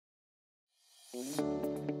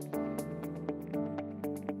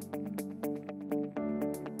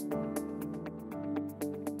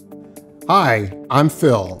Hi, I'm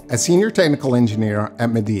Phil, a senior technical engineer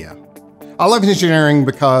at Midea. I love engineering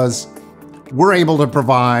because we're able to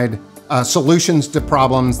provide solutions to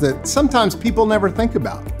problems that sometimes people never think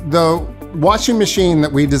about. The washing machine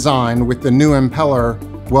that we designed with the new Impeller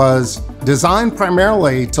was designed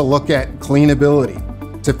primarily to look at cleanability,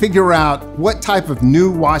 to figure out what type of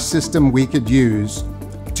new wash system we could use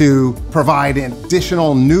to provide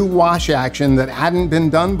additional new wash action that hadn't been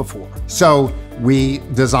done before. So we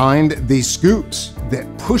designed these scoops that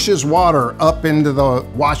pushes water up into the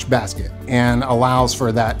wash basket and allows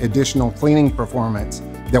for that additional cleaning performance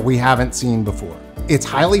that we haven't seen before. It's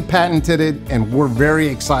highly patented, and we're very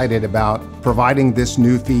excited about providing this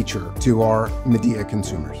new feature to our Midea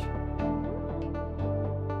consumers.